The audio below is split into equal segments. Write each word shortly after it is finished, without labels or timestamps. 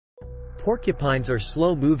Porcupines are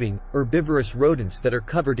slow-moving, herbivorous rodents that are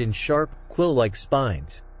covered in sharp, quill-like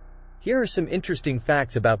spines. Here are some interesting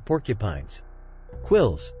facts about porcupines.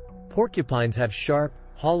 Quills. Porcupines have sharp,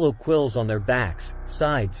 hollow quills on their backs,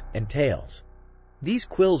 sides, and tails. These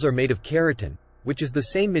quills are made of keratin, which is the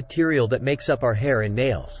same material that makes up our hair and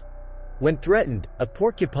nails. When threatened, a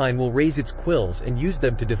porcupine will raise its quills and use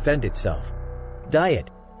them to defend itself.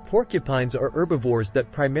 Diet. Porcupines are herbivores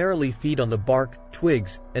that primarily feed on the bark,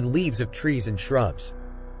 twigs, and leaves of trees and shrubs.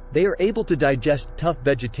 They are able to digest tough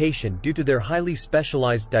vegetation due to their highly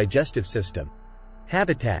specialized digestive system.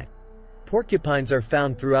 Habitat. Porcupines are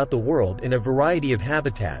found throughout the world in a variety of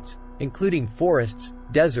habitats, including forests,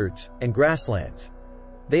 deserts, and grasslands.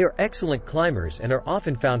 They are excellent climbers and are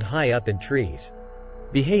often found high up in trees.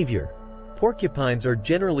 Behavior. Porcupines are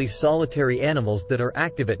generally solitary animals that are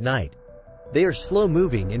active at night. They are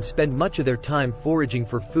slow-moving and spend much of their time foraging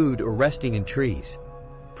for food or resting in trees.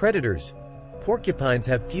 Predators. Porcupines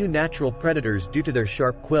have few natural predators due to their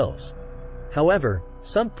sharp quills. However,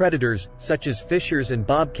 some predators, such as fishers and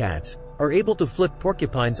bobcats, are able to flip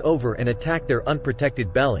porcupines over and attack their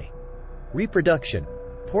unprotected belly. Reproduction.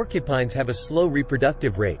 Porcupines have a slow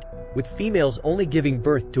reproductive rate, with females only giving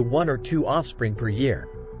birth to 1 or 2 offspring per year.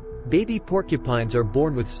 Baby porcupines are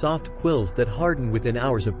born with soft quills that harden within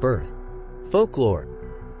hours of birth. Folklore.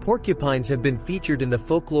 Porcupines have been featured in the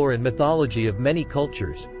folklore and mythology of many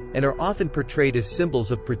cultures, and are often portrayed as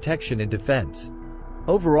symbols of protection and defense.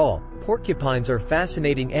 Overall, porcupines are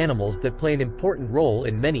fascinating animals that play an important role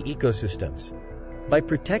in many ecosystems. By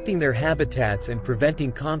protecting their habitats and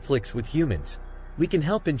preventing conflicts with humans, we can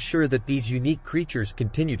help ensure that these unique creatures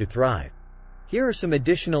continue to thrive. Here are some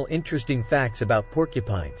additional interesting facts about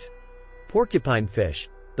porcupines. Porcupine fish.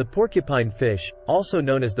 The porcupine fish, also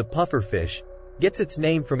known as the pufferfish, gets its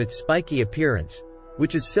name from its spiky appearance,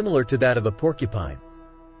 which is similar to that of a porcupine.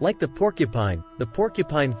 Like the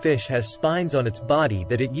porcupine fish has spines on its body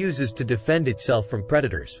that it uses to defend itself from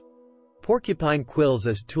predators. Porcupine quills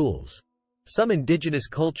as tools. Some indigenous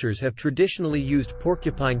cultures have traditionally used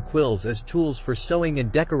porcupine quills as tools for sewing and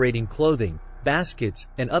decorating clothing, baskets,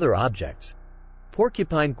 and other objects.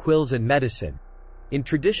 Porcupine quills and medicine. In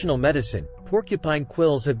traditional medicine, porcupine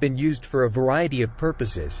quills have been used for a variety of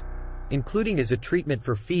purposes, including as a treatment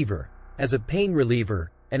for fever, as a pain reliever,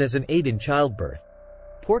 and as an aid in childbirth.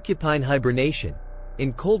 Porcupine hibernation.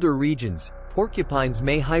 In colder regions, porcupines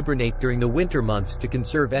may hibernate during the winter months to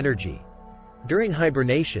conserve energy. During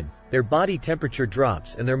hibernation, their body temperature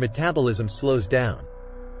drops and their metabolism slows down.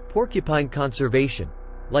 Porcupine conservation.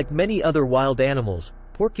 Like many other wild animals,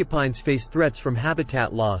 porcupines face threats from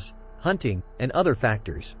habitat loss, hunting, and other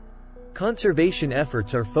factors. Conservation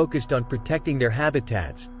efforts are focused on protecting their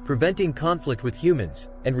habitats, preventing conflict with humans,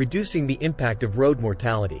 and reducing the impact of road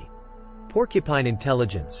mortality. Porcupine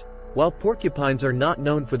intelligence. While porcupines are not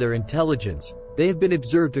known for their intelligence, they have been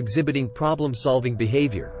observed exhibiting problem-solving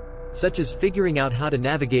behavior, such as figuring out how to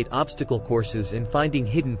navigate obstacle courses and finding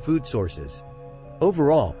hidden food sources.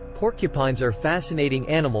 Overall, porcupines are fascinating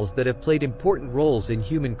animals that have played important roles in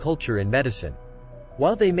human culture and medicine.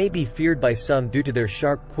 While they may be feared by some due to their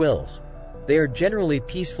sharp quills, they are generally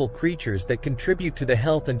peaceful creatures that contribute to the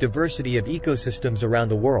health and diversity of ecosystems around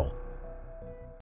the world.